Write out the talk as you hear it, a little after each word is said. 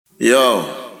Yo,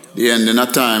 the ending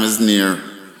of time is near,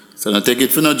 so don't take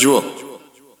it for no joke.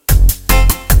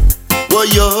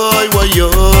 Woyoy,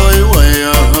 woyoy,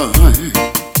 woyoy.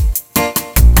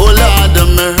 Oh Lord of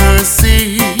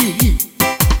mercy,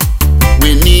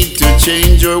 we need to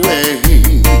change our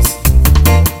ways.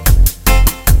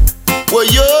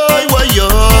 Woyoy,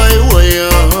 woyoy,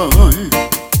 woyoy.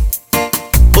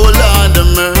 Oh Lord of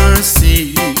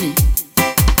mercy,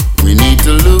 we need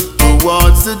to look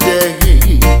towards the day.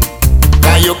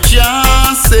 Cause you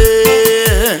can't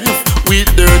save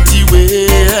with dirty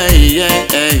ways.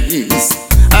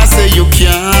 I say you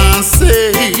can't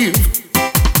save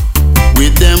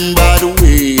with them bad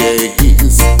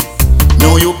ways.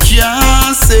 No, you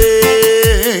can't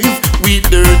save with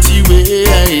dirty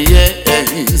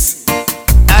ways.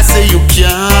 I say you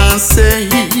can't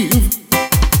save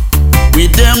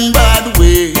with them bad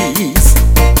ways.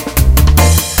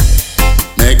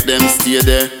 Make them stay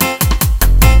there,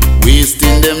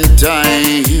 wasting them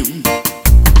time,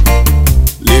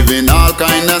 living all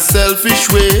kind of selfish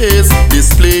ways,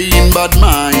 displaying bad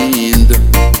mind.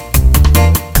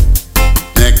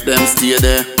 Make them stay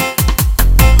there,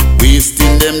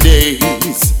 wasting them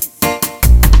days,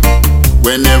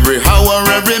 when every hour,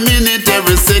 every minute,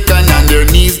 every second on their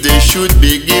knees they should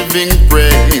be giving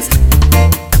praise.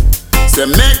 So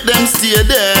make them stay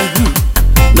there,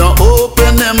 now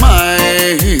open their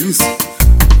eyes.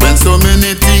 When so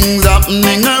many things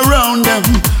happening around them,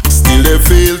 still they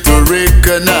fail to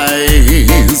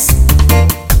recognize.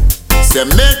 Say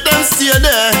make them stay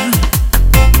there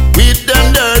with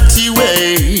them dirty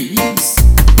ways,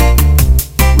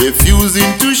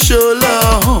 refusing to show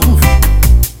love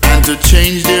and to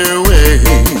change their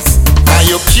ways. And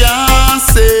you can't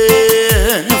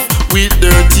save with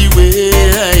dirty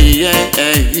ways.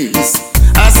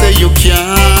 I say you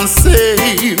can't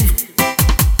save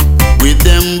with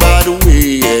them bad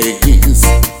ways.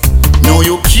 No,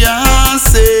 you can't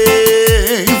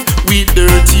save with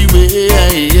dirty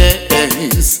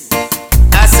ways.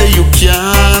 I say you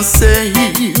can't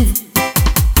save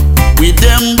with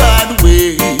them bad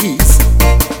ways.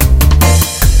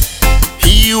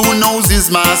 He who knows his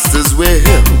master's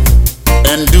will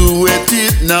and doeth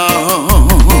it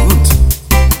not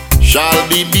shall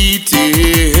be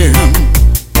beaten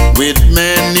with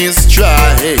many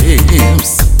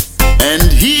stripes. And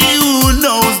he who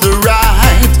knows the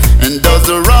right and does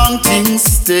the wrong thing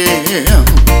still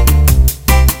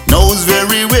knows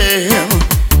very well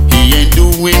he ain't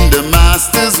doing the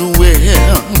master's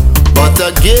will. But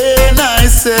again I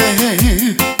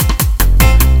say,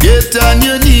 get on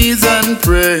your knees and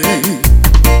pray.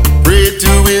 Pray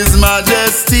to His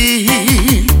Majesty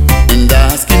and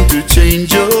ask Him to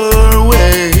change your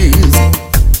ways.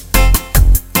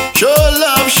 Show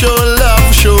love, show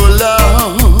love, show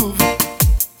love,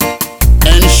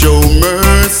 and show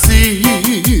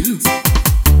mercies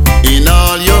in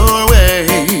all your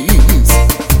ways.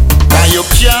 Cause you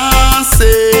can't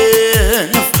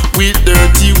save with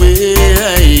dirty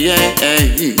ways.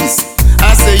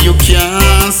 I say you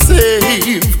can't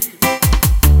save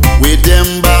with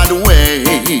them bad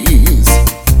ways.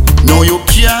 No, you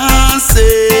can't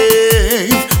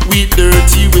save with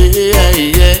dirty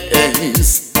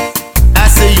ways. I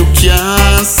say you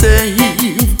can't save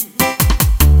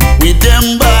with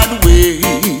them bad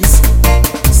ways.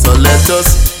 So let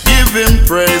us give Him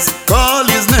praise, call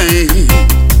His name.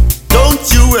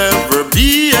 Don't you ever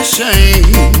be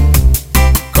ashamed,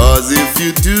 cause if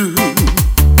you do,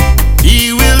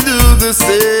 He will do the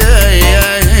same.